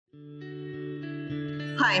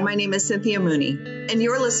Hi, my name is Cynthia Mooney, and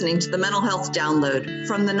you're listening to the Mental Health Download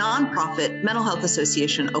from the nonprofit Mental Health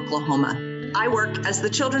Association Oklahoma. I work as the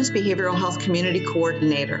Children's Behavioral Health Community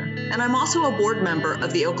Coordinator, and I'm also a board member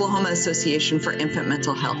of the Oklahoma Association for Infant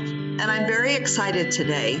Mental Health. And I'm very excited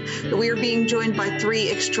today that we are being joined by three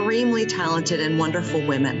extremely talented and wonderful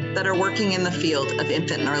women that are working in the field of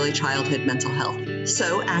infant and early childhood mental health.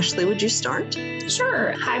 So, Ashley, would you start?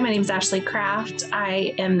 Sure. Hi, my name is Ashley Kraft.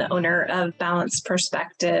 I am the owner of Balanced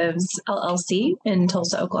Perspectives, LLC in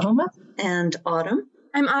Tulsa, Oklahoma. And Autumn?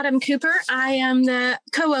 I'm Autumn Cooper. I am the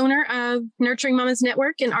co-owner of Nurturing Mamas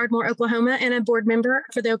Network in Ardmore, Oklahoma, and a board member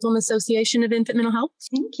for the Oklahoma Association of Infant Mental Health.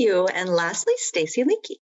 Thank you. And lastly, Stacy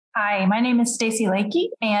Leakey. Hi, my name is Stacy Leakey,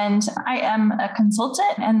 and I am a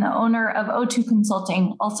consultant and the owner of O2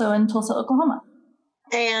 Consulting, also in Tulsa, Oklahoma.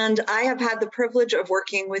 And I have had the privilege of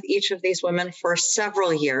working with each of these women for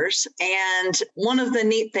several years. And one of the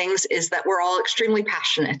neat things is that we're all extremely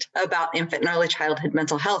passionate about infant and early childhood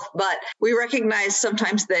mental health. But we recognize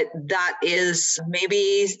sometimes that that is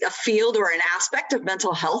maybe a field or an aspect of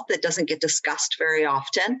mental health that doesn't get discussed very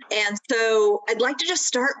often. And so I'd like to just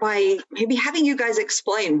start by maybe having you guys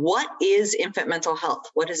explain, what is infant mental health?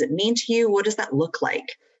 What does it mean to you? What does that look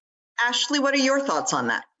like? Ashley, what are your thoughts on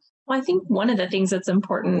that? Well, I think one of the things that's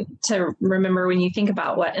important to remember when you think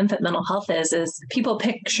about what infant mental health is people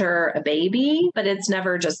picture a baby, but it's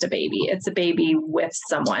never just a baby. It's a baby with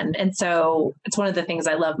someone. And so it's one of the things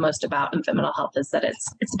I love most about infant mental health is that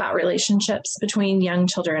it's about relationships between young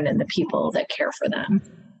children and the people that care for them.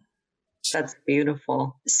 That's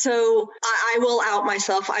beautiful. So I will out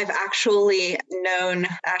myself. I've actually known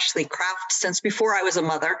Ashley Kraft since before I was a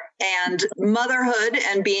mother, and motherhood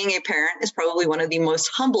and being a parent is probably one of the most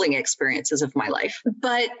humbling experiences of my life.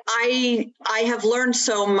 But I have learned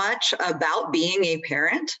so much about being a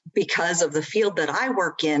parent because of the field that I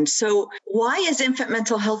work in. So why is infant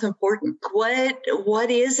mental health important?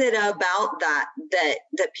 What is it about that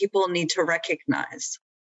people need to recognize?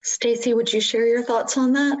 Stacy, would you share your thoughts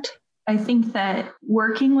on that? I think that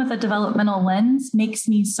working with a developmental lens makes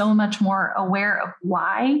me so much more aware of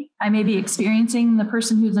why I may be experiencing the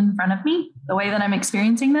person who's in front of me, the way that I'm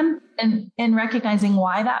experiencing them, and recognizing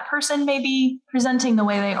why that person may be presenting the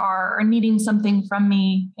way they are or needing something from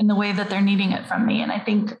me in the way that they're needing it from me. And I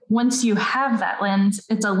think once you have that lens,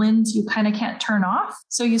 it's a lens you kind of can't turn off.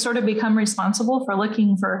 So you sort of become responsible for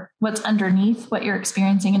looking for what's underneath what you're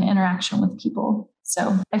experiencing in interaction with people.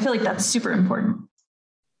 So I feel like that's super important.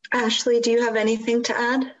 Ashley, do you have anything to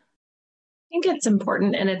add? I think it's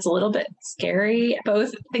important and it's a little bit scary,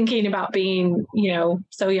 both thinking about being,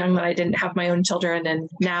 so young that I didn't have my own children and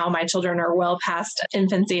now my children are well past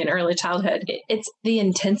infancy and early childhood. It's the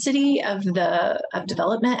intensity of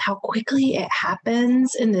development, how quickly it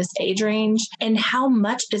happens in this age range and how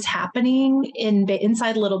much is happening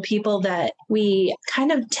inside little people that we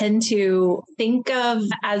kind of tend to think of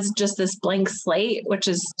as just this blank slate, which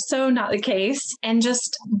is so not the case. And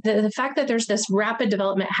just the fact that there's this rapid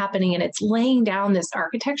development happening and it's laying down this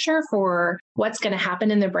architecture for what's going to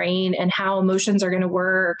happen in the brain and how emotions are going to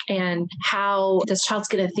work and how this child's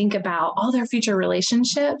going to think about all their future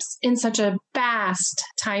relationships in such a fast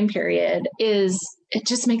time period it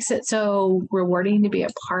just makes it so rewarding to be a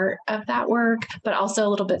part of that work, but also a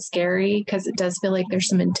little bit scary because it does feel like there's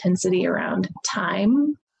some intensity around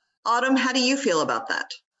time. Autumn, how do you feel about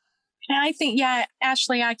that? I think,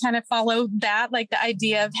 Ashley, I kind of follow that, like the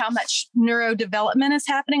idea of how much neurodevelopment is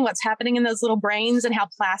happening, what's happening in those little brains and how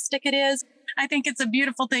plastic it is. I think it's a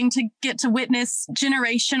beautiful thing to get to witness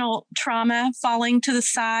generational trauma falling to the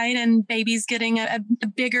side and babies getting a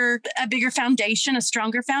bigger foundation, a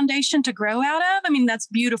stronger foundation to grow out of. I mean, that's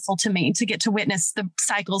beautiful to me to get to witness the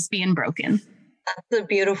cycles being broken. That's a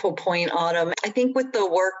beautiful point, Autumn. I think with the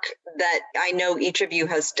work that I know each of you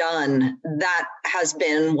has done, that has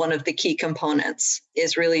been one of the key components,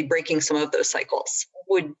 is really breaking some of those cycles.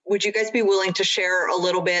 Would you guys be willing to share a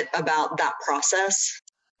little bit about that process?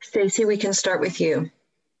 Stacy, we can start with you.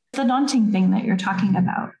 The daunting thing that you're talking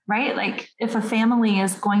about, right? Like if a family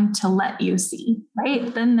is going to let you see,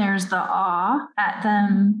 right? Then there's the awe at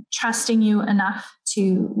them trusting you enough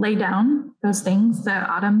to lay down those things that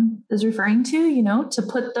Autumn is referring to, to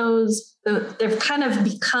put those, they've kind of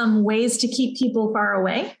become ways to keep people far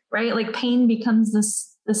away, right? Like pain becomes this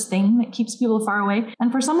thing that keeps people far away. And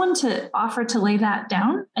for someone to offer to lay that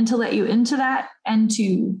down and to let you into that and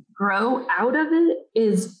to grow out of it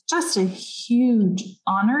is just a huge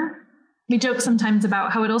honor We joke sometimes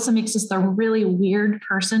about how it also makes us the really weird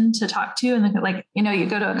person to talk to. And like, you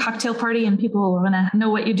go to a cocktail party and people want to know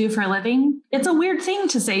what you do for a living. It's a weird thing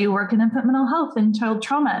to say you work in infant mental health and child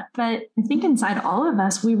trauma. But I think inside all of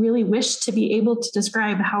us, we really wish to be able to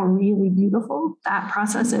describe how really beautiful that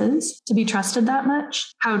process is, to be trusted that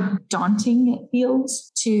much, how daunting it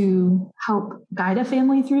feels to help guide a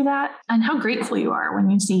family through that, and how grateful you are when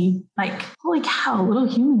you see like, holy cow, little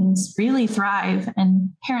humans really thrive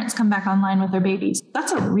and parents come back online with their babies.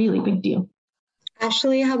 That's a really big deal.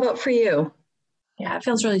 Ashley, how about for you? Yeah, it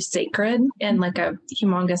feels really sacred and like a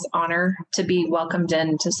humongous honor to be welcomed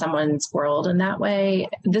into someone's world in that way.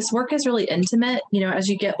 This work is really intimate. As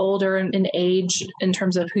you get older in age, in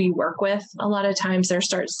terms of who you work with, a lot of times there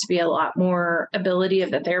starts to be a lot more ability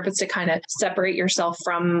of the therapist to kind of separate yourself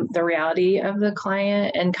from the reality of the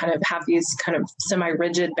client and kind of have these kind of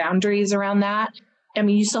semi-rigid boundaries around that. I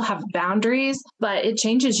mean, you still have boundaries, but it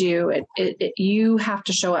changes you. You have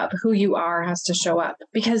to show up. Who you are has to show up,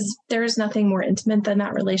 because there's nothing more intimate than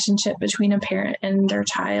that relationship between a parent and their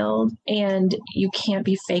child. And you can't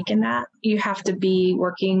be faking that. You have to be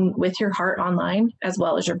working with your heart online as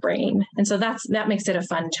well as your brain. And so that makes it a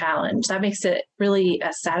fun challenge. That makes it really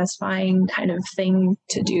a satisfying kind of thing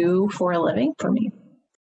to do for a living for me.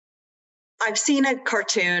 I've seen a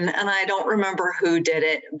cartoon and I don't remember who did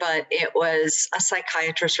it, but it was a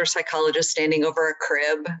psychiatrist or psychologist standing over a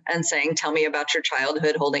crib and saying, "Tell me about your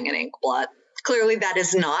childhood," holding an ink blot. Clearly, that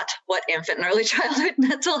is not what infant and early childhood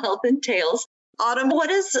mental health entails. Autumn, what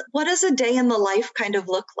does a day in the life kind of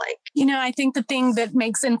look like? I think the thing that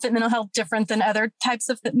makes infant mental health different than other types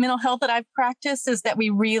of mental health that I've practiced is that we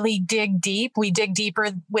really dig deep. We dig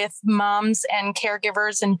deeper with moms and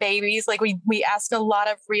caregivers and babies. Like we ask a lot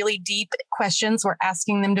of really deep questions. We're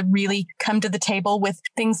asking them to really come to the table with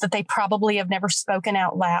things that they probably have never spoken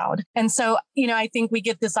out loud. And so, I think we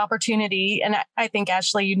get this opportunity, and I think,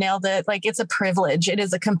 Ashley, you nailed it. Like, it's a privilege. It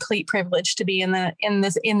is a complete privilege to be in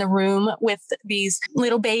the room with these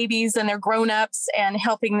little babies and their grown-ups and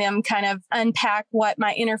helping them kind of unpack what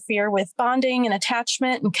might interfere with bonding and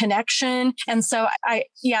attachment and connection. And so a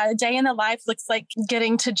day in the life looks like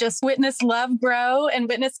getting to just witness love grow and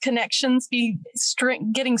witness connections be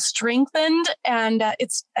getting strengthened. And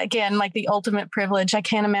it's, again, like the ultimate privilege. I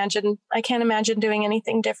can't imagine doing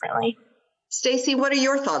anything differently. Stacey, what are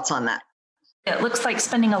your thoughts on that? It looks like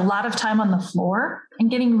spending a lot of time on the floor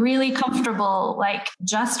and getting really comfortable, like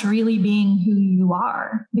just really being who you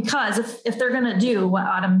are. Because if they're going to do what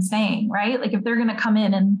Autumn's saying, right? Like if they're going to come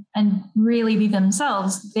in and really be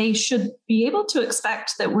themselves, they should be able to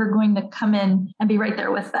expect that we're going to come in and be right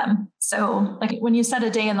there with them. So like when you said a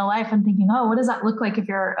day in the life, I'm thinking, oh, what does that look like if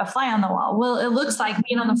you're a fly on the wall? Well, it looks like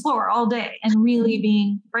being on the floor all day and really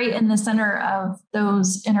being right in the center of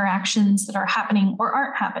those interactions that are happening or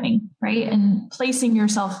aren't happening, right? And placing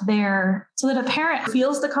yourself there so that a parent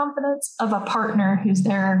feels the confidence of a partner who's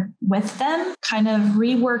there with them, kind of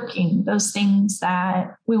reworking those things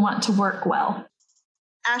that we want to work well.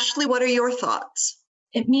 Ashley, what are your thoughts?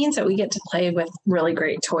 It means that we get to play with really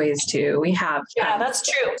great toys too. We have that's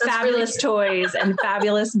true. That's fabulous toys and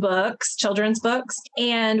fabulous books, children's books.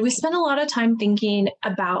 And we spend a lot of time thinking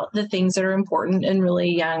about the things that are important in really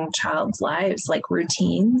young child's lives, like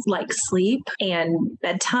routines, like sleep and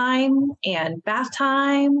bedtime and bath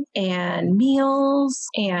time and meals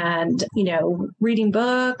and, reading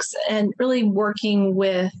books, and really working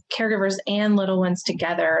with caregivers and little ones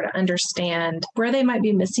together to understand where they might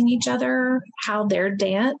be missing each other, how their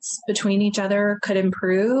dance between each other could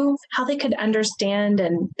improve, how they could understand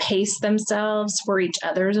and pace themselves for each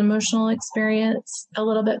other's emotional experience a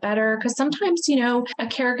little bit better. Because sometimes, a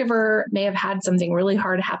caregiver may have had something really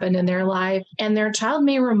hard happen in their life, and their child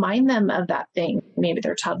may remind them of that thing. Maybe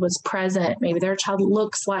their child was present. Maybe their child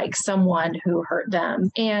looks like someone who hurt them.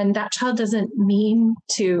 And that child doesn't mean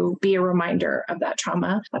to be a reminder of that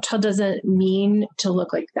trauma. That child doesn't mean to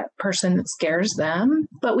look like that person that scares them.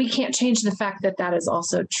 But we can't change the fact that that is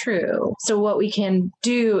also true. So what we can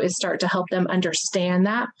do is start to help them understand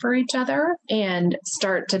that for each other and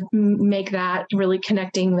start to make that really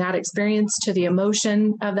connecting that experience to the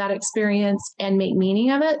emotion of that experience and make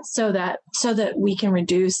meaning of it so that we can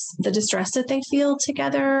reduce the distress that they feel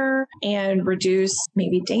together and reduce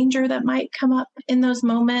maybe danger that might come up in those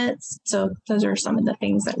moments. So those are some of the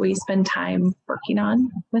things that we spend time working on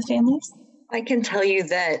with families. I can tell you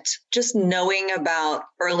that just knowing about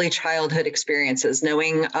early childhood experiences,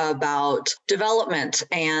 knowing about development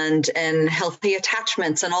and healthy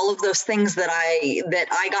attachments and all of those things that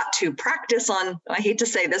I got to practice on, I hate to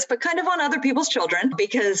say this, but kind of on other people's children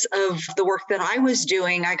because of the work that I was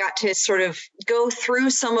doing, I got to sort of go through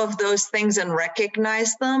some of those things and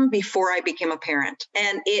recognize them before I became a parent.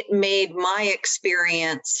 And it made my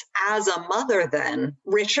experience as a mother then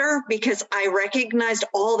richer because I recognized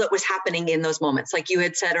all that was happening in those moments. Like you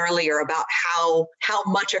had said earlier about how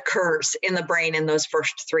much occurs in the brain in those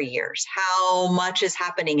first 3 years, how much is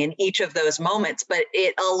happening in each of those moments. But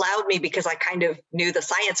it allowed me, because I kind of knew the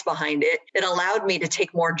science behind it, it allowed me to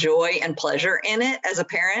take more joy and pleasure in it as a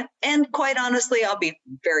parent. And quite honestly, I'll be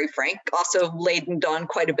very frank, also laden on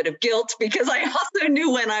quite a bit of guilt because I also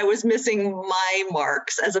knew when I was missing my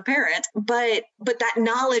marks as a parent. But that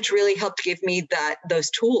knowledge really helped give me those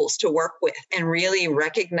tools to work with and really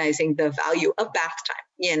recognizing the value of bath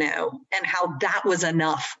time, and how that was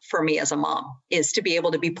enough for me as a mom, is to be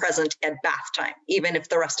able to be present at bath time, even if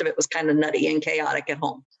the rest of it was kind of nutty and chaotic at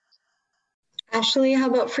home. Ashley, how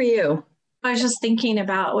about for you? I was just thinking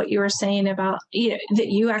about what you were saying about that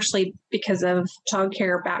you actually, because of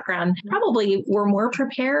childcare background, probably were more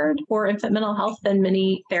prepared for infant mental health than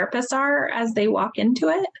many therapists are as they walk into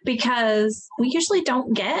it, because we usually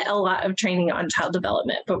don't get a lot of training on child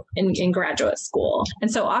development in graduate school.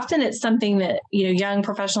 And so often it's something that, young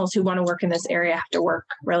professionals who want to work in this area have to work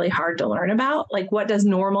really hard to learn about. Like, what does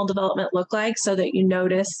normal development look like so that you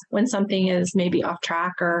notice when something is maybe off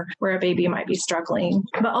track or where a baby might be struggling.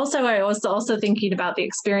 But also, I was also thinking about the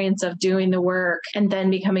experience of doing the work and then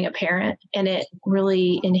becoming a parent, and it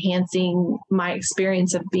really enhancing my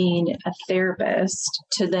experience of being a therapist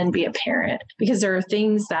to then be a parent, because there are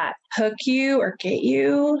things that hook you or get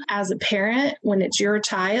you as a parent when it's your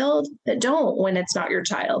child that don't when it's not your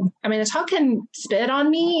child. I mean, a child can spit on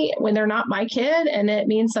me when they're not my kid, and it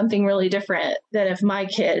means something really different than if my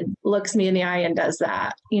kid looks me in the eye and does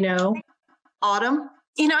that, Autumn?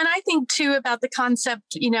 And I think too about the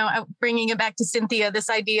concept, bringing it back to Cynthia, this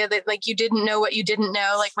idea that like you didn't know what you didn't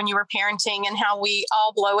know, like when you were parenting, and how we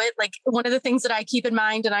all blow it. Like, one of the things that I keep in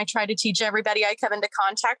mind and I try to teach everybody I come into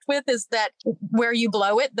contact with is that where you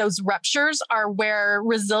blow it, those ruptures are where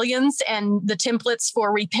resilience and the templates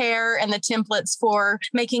for repair and the templates for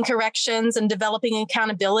making corrections and developing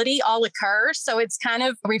accountability all occur. So it's kind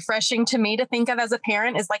of refreshing to me to think of as a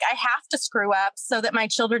parent is like, I have to screw up so that my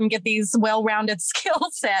children get these well-rounded skills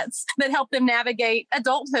sets that help them navigate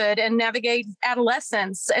adulthood and navigate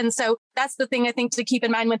adolescence. And so that's the thing I think to keep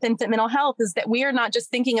in mind with infant mental health is that we are not just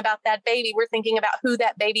thinking about that baby, we're thinking about who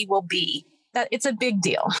that baby will be. That it's a big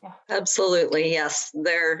deal. Absolutely. Yes.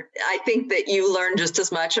 I think that you learn just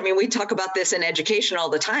as much. I mean, we talk about this in education all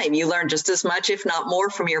the time. You learn just as much, if not more,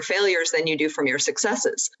 from your failures than you do from your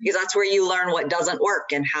successes, because that's where you learn what doesn't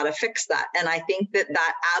work and how to fix that. And I think that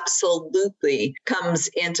absolutely comes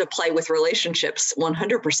into play with relationships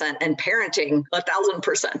 100% and parenting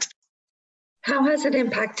 1,000%. How has it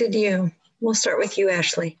impacted you? We'll start with you,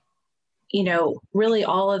 Ashley. Really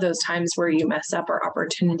all of those times where you mess up are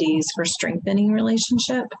opportunities for strengthening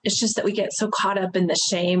relationship. It's just that we get so caught up in the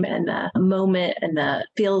shame and the moment and the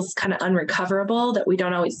feels kind of unrecoverable that we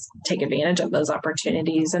don't always take advantage of those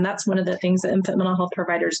opportunities. And that's one of the things that infant mental health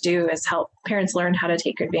providers do is help parents learn how to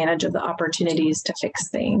take advantage of the opportunities to fix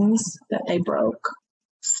things that they broke.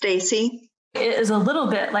 Stacy? It is a little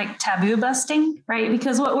bit like taboo busting, right?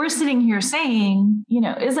 Because what we're sitting here saying,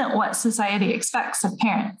 isn't what society expects of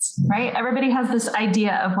parents, right? Everybody has this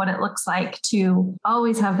idea of what it looks like to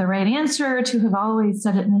always have the right answer, to have always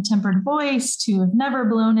said it in a tempered voice, to have never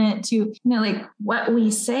blown it, to, like what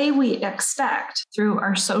we say we expect through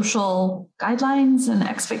our social guidelines and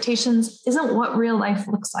expectations isn't what real life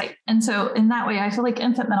looks like. And so in that way, I feel like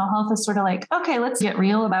infant mental health is sort of like, okay, let's get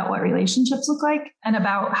real about what relationships look like and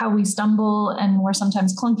about how we stumble and we're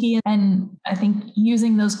sometimes clunky. And I think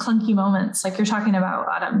using those clunky moments, like you're talking about,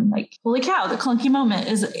 Autumn, like, holy cow, the clunky moment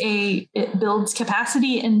it builds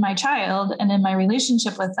capacity in my child and in my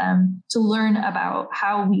relationship with them to learn about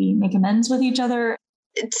how we make amends with each other.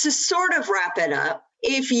 To sort of wrap it up,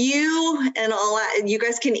 if you you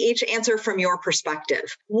guys can each answer from your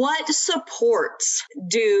perspective, what supports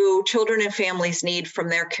do children and families need from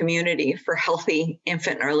their community for healthy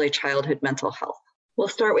infant and early childhood mental health? We'll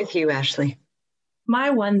start with you, Ashley.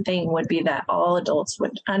 My one thing would be that all adults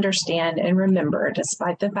would understand and remember,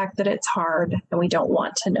 despite the fact that it's hard and we don't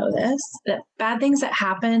want to know this, that bad things that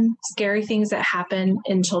happen, scary things that happen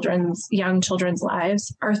in young children's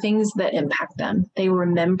lives are things that impact them. They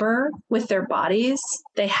remember with their bodies.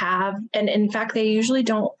 They have, and in fact, they usually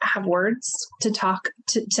don't have words to talk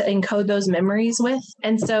to encode those memories with.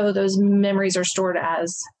 And so those memories are stored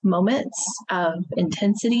as moments of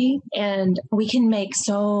intensity, and we can make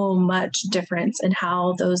so much difference in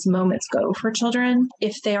how those moments go for children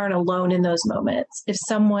if they aren't alone in those moments. If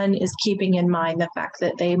someone is keeping in mind the fact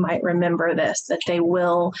that they might remember this, that they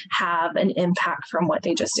will have an impact from what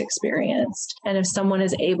they just experienced. And if someone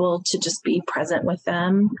is able to just be present with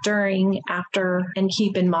them during, after, and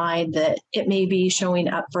keep in mind that it may be showing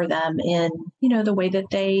up for them in, the way that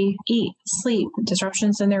they eat, sleep,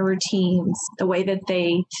 disruptions in their routines, the way that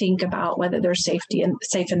they think about whether they're safe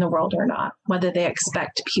in the world or not, whether they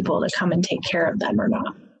expect people to come and take care of them or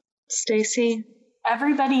not. Stacy?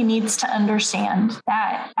 Everybody needs to understand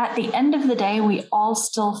that at the end of the day, we all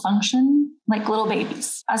still function like little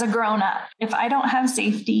babies. As a grown-up, if I don't have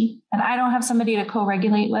safety and I don't have somebody to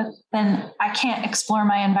co-regulate with, then I can't explore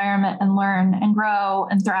my environment and learn and grow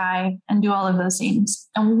and thrive and do all of those things.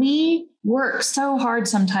 And we work so hard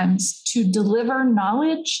sometimes to deliver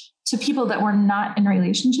knowledge to people that we're not in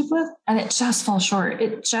relationship with, and it just falls short.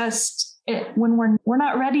 When we're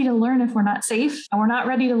not ready to learn if we're not safe, and we're not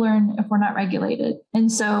ready to learn if we're not regulated.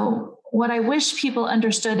 And so what I wish people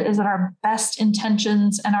understood is that our best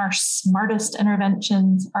intentions and our smartest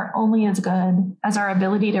interventions are only as good as our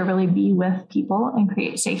ability to really be with people and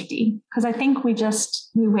create safety. Because I think we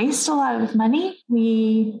waste a lot of money.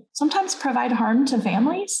 We sometimes provide harm to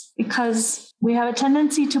families because we have a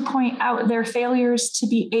tendency to point out their failures to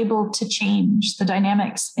be able to change the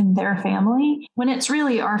dynamics in their family, when it's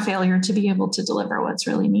really our failure to be able to deliver what's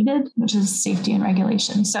really needed, which is safety and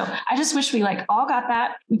regulation. So I just wish we all got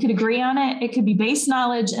that. We could agree on it. It could be base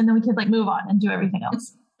knowledge, and then we could move on and do everything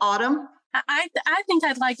else. Autumn? I think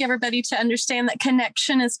I'd like everybody to understand that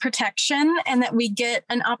connection is protection, and that we get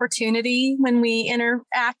an opportunity when we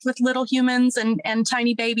interact with little humans and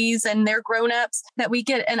tiny babies and their grownups, that we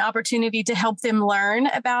get an opportunity to help them learn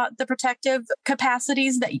about the protective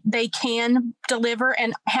capacities that they can deliver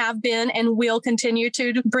and have been and will continue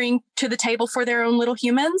to bring to the table for their own little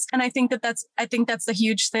humans. And I think that's the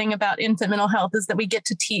huge thing about infant mental health, is that we get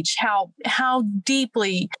to teach how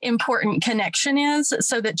deeply important connection is,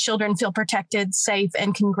 so that children feel protected, safe,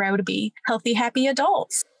 and can grow to be healthy, happy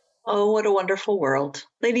adults. Oh, what a wonderful world.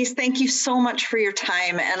 Ladies, thank you so much for your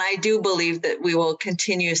time. And I do believe that we will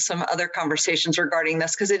continue some other conversations regarding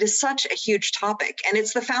this, because it is such a huge topic and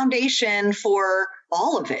it's the foundation for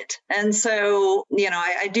all of it. And so,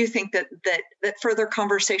 I do think that further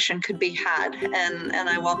conversation could be had, and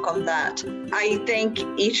I welcome that. I thank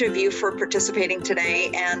each of you for participating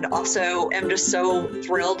today, and also am just so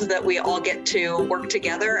thrilled that we all get to work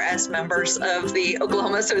together as members of the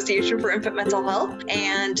Oklahoma Association for Infant Mental Health,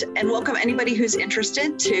 and welcome anybody who's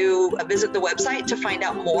interested to visit the website to find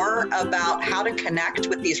out more about how to connect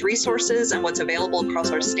with these resources and what's available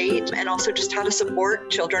across our state, and also just how to support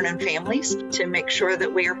children and families to make sure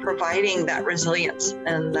that we are providing that resilience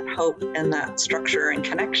and that hope and that structure and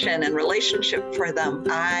connection and relationship for them.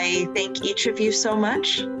 I thank each of you so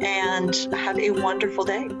much, and have a wonderful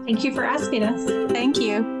day. Thank you for asking us. Thank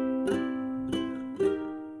you.